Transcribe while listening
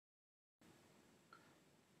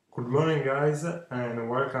Good morning guys and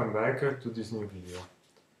welcome back to this new video.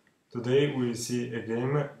 Today we see a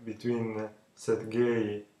game between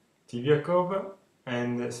Sergei Tiviakov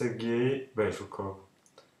and Sergei Beshukov.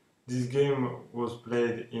 This game was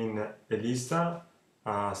played in Elista,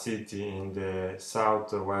 a city in the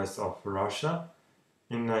southwest of Russia,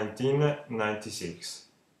 in 1996.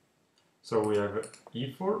 So we have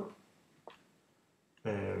e4.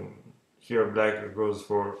 Here black goes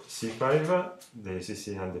for c5, the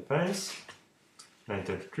Sicilian defense, knight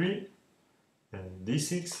f3,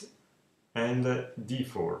 d6 and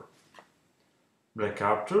d4. Black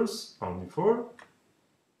captures on d4,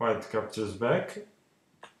 white captures back,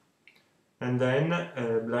 and then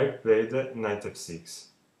black played knight f6.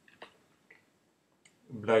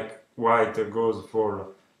 White goes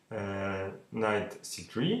for knight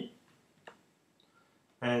c3,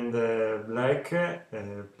 and black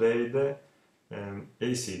played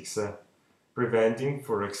a6, preventing,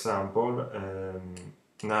 for example,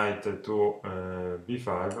 knight to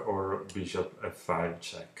b5 or bishop f5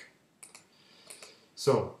 check.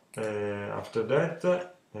 So after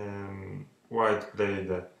that, white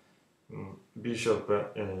played bishop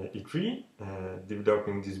e3,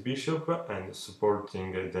 developing this bishop and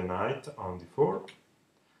supporting the knight on d4.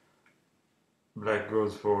 Black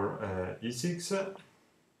goes for e6,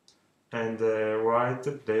 and white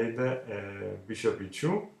played bishop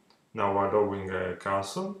e2, now allowing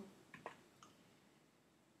castle.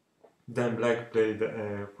 Then black played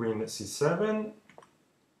queen c7,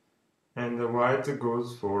 and white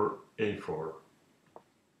goes for a4.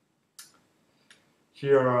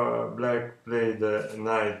 Here black played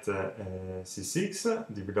knight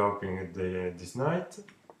c6, developing this knight.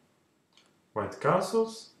 White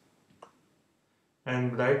castles,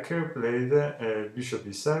 and black played bishop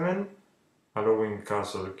e7, allowing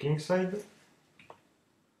castle kingside.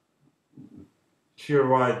 Here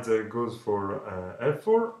white goes for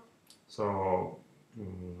f4, so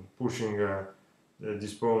pushing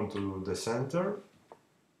this pawn to the center.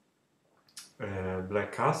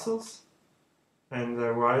 Black castles, and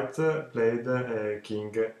white played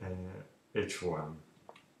king h1.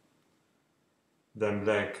 Then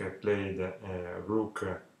black played rook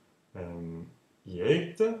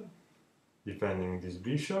e8, defending this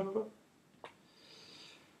bishop.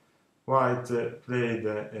 White played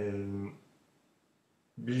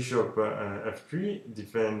bishop f3,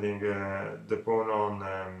 defending the pawn on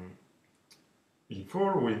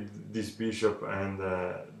e4 with this bishop and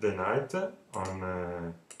the knight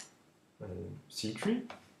on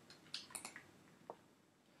c3.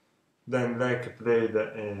 Then black played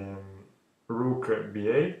rook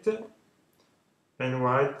b8, and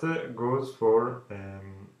white goes for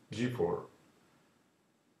g4.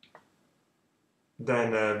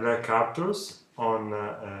 Then black captures on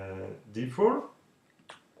d4,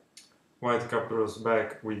 white captures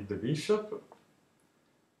back with the bishop,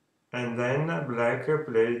 and then black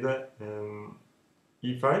played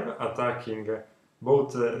e5, attacking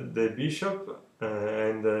both the bishop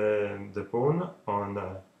and the pawn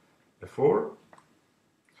on f4.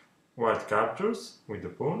 White captures with the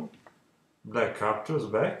pawn, black captures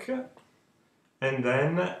back, and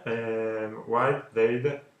then white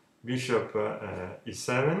played bishop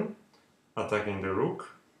e7, attacking the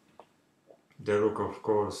rook. The rook, of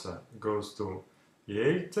course, goes to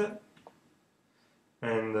e8,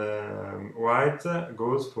 and white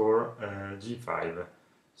goes for g5,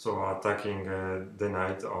 so attacking the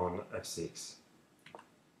knight on f6.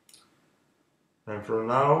 And from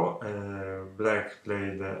now, black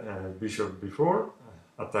played bishop b4,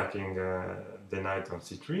 attacking the knight on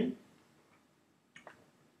c3.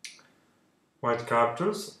 White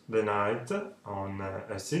captures the knight on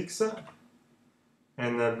f6,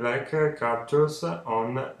 and black captures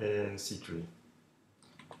on c3.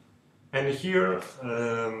 And here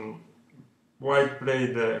white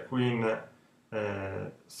played queen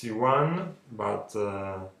c1, but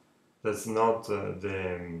that's not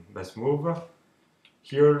the best move.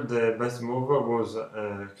 Here the best move was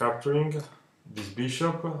capturing this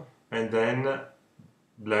bishop, and then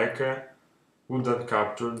black would have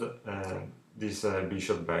captured this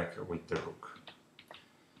bishop back with the rook.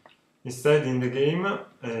 Instead, in the game,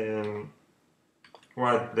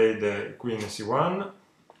 white played queen c1,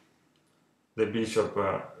 the bishop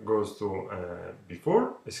goes to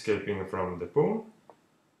b4, escaping from the pawn,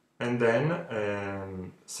 and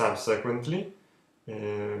then subsequently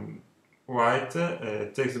white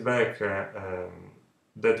takes back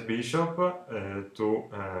that bishop to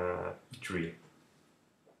e3.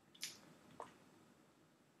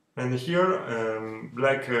 And here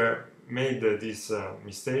black made this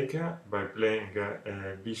mistake by playing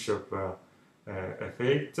bishop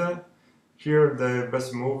f8. Here the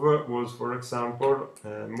best move was, for example,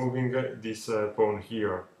 moving this pawn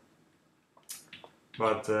here.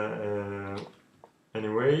 But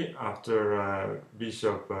anyway, after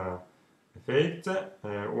bishop f8,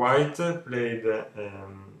 white played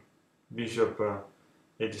bishop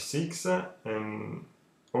h6, and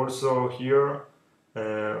also here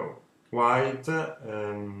white,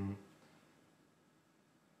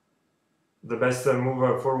 the best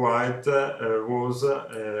move for white was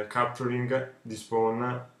capturing this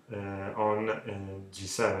pawn on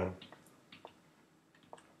g7.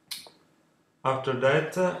 After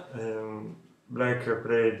that, black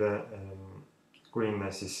played queen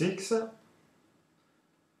c6,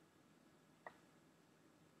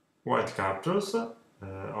 white captures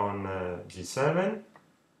on g7,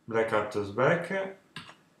 black captures back,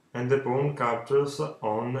 and the pawn captures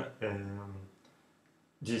on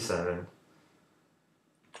g7.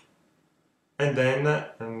 And then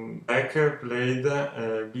black played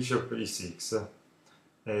bishop e6,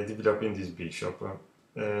 developing this bishop.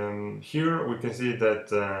 Here we can see that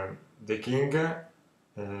the king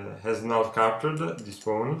has not captured this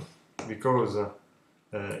pawn, because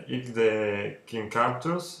if the king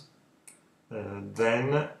captures,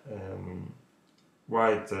 then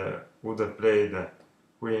white would have played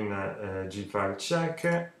queen g5 check,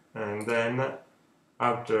 and then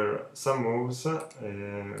after some moves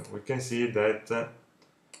we can see that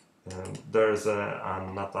there's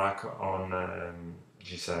an attack on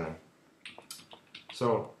g7.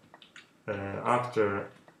 So after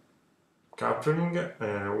capturing,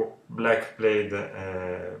 black played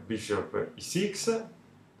bishop e6,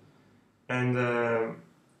 and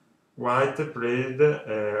white played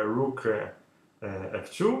rook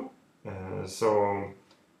f2. So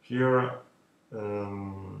here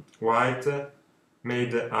white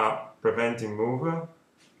made a preventing move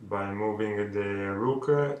by moving the rook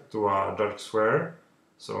to a dark square,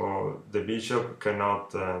 so the bishop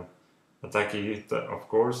cannot attack it, of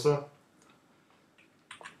course.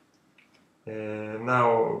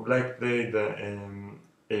 Now black played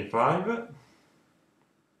a5,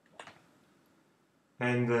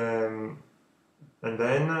 and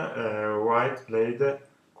then white played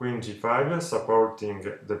queen g5, supporting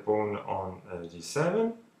the pawn on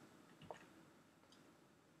g7.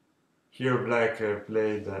 Here black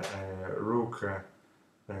played rook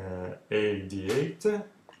a d8,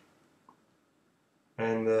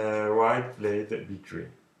 and white played b3.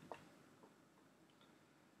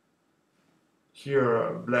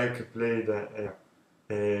 Here black played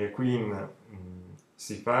queen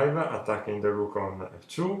c5, attacking the rook on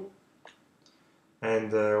f2,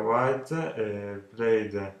 and white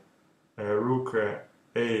played rook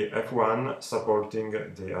a f1, supporting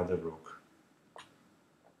the other rook.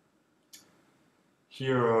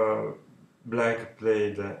 Here black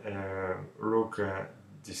played rook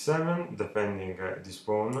d7, defending this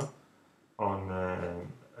pawn on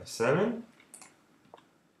f7.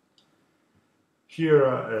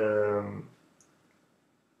 Here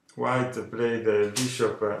white played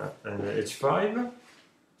bishop h5,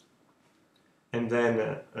 and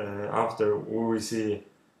then after we will see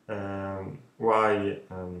why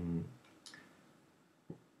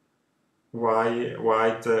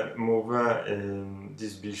white move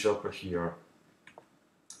this bishop here.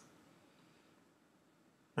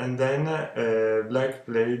 And then black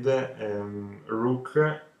played rook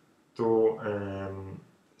to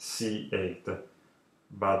c8,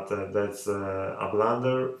 but that's a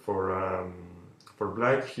blunder for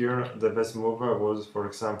black. Here the best move was, for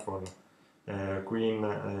example, queen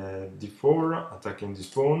d4, attacking this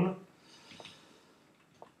pawn.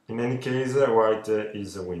 In any case, white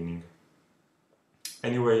is winning.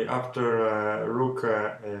 Anyway, after rook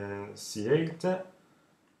c8,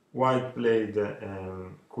 white played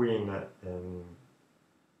queen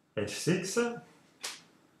h6,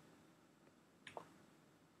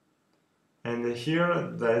 and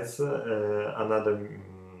here that's another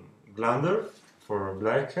blunder for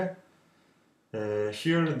black.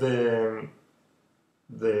 Here the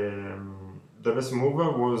best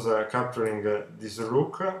move was capturing this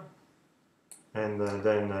rook, and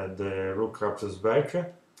then the rook captures back,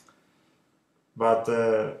 but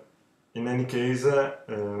in any case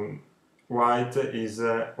white is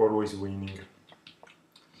always winning.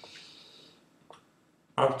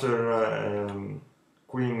 After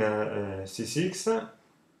queen c6,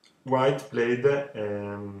 white played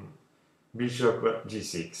bishop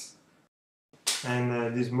g6,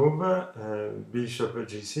 and this move, bishop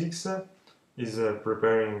g6, is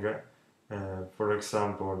preparing, for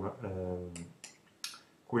example,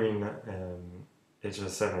 queen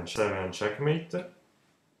h7 checkmate.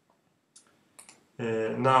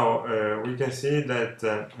 Now we can see that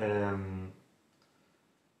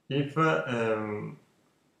if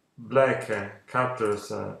black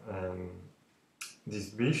captures this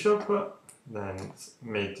bishop, then it's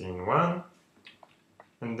mate in 1,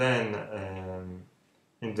 and then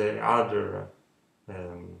in the other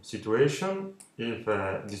situation, if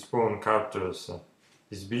this pawn captures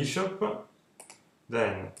this bishop,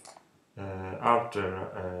 then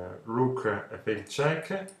after rook f8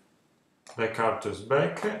 check, black captures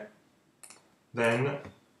back, then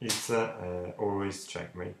it's always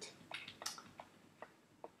checkmate.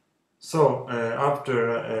 So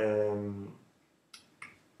after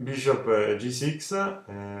bishop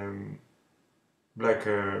g6, black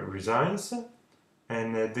resigns,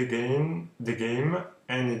 and the game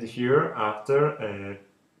ended here after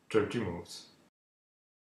 30 moves.